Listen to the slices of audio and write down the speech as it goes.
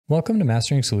Welcome to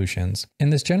Mastering Solutions. In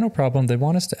this general problem, they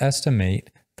want us to estimate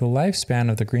the lifespan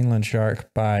of the Greenland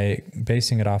shark by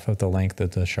basing it off of the length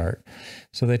of the shark.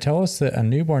 So they tell us that a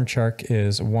newborn shark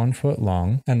is 1 foot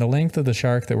long, and the length of the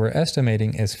shark that we're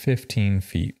estimating is 15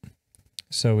 feet.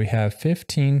 So we have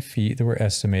 15 feet that we're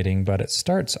estimating, but it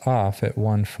starts off at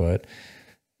 1 foot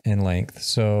in length.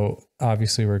 So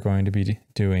obviously we're going to be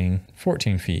doing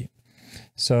 14 feet.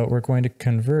 So we're going to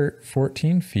convert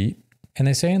 14 feet, and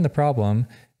they say in the problem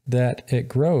that it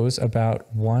grows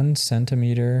about 1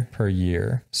 centimeter per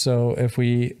year. So if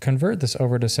we convert this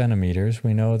over to centimeters,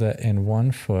 we know that in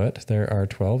 1 foot there are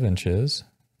 12 inches.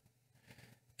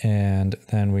 And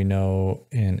then we know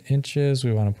in inches,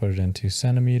 we want to put it into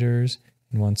centimeters.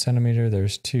 In 1 centimeter,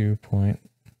 there's let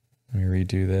me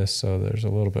redo this so there's a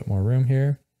little bit more room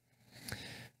here.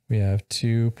 We have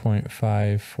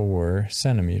 2.54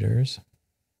 centimeters.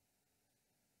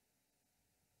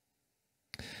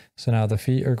 So now the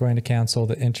feet are going to cancel,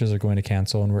 the inches are going to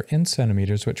cancel, and we're in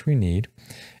centimeters, which we need.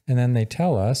 And then they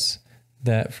tell us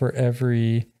that for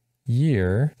every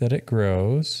year that it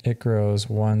grows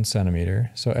 1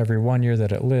 centimeter. So every 1 year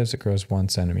that it lives, it grows 1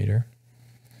 centimeter.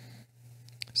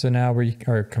 So now we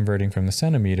are converting from the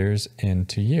centimeters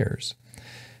into years.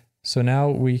 So now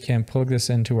we can plug this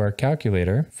into our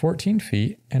calculator, 14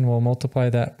 feet, and we'll multiply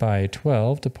that by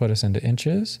 12 to put us into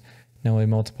inches. Now we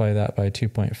multiply that by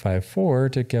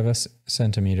 2.54 to give us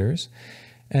centimeters.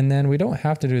 And then we don't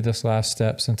have to do this last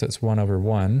step since it's 1 over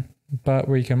 1, but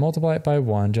we can multiply it by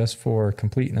 1 just for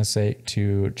completeness sake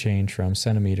to change from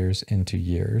centimeters into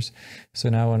years. So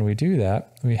now when we do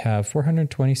that, we have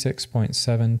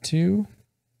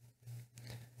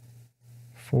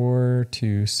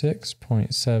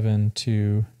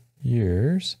 426.72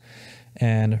 years.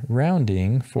 And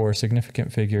rounding for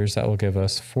significant figures, that will give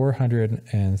us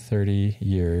 430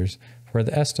 years for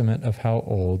the estimate of how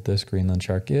old this Greenland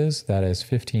shark is. That is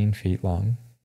 15 feet long.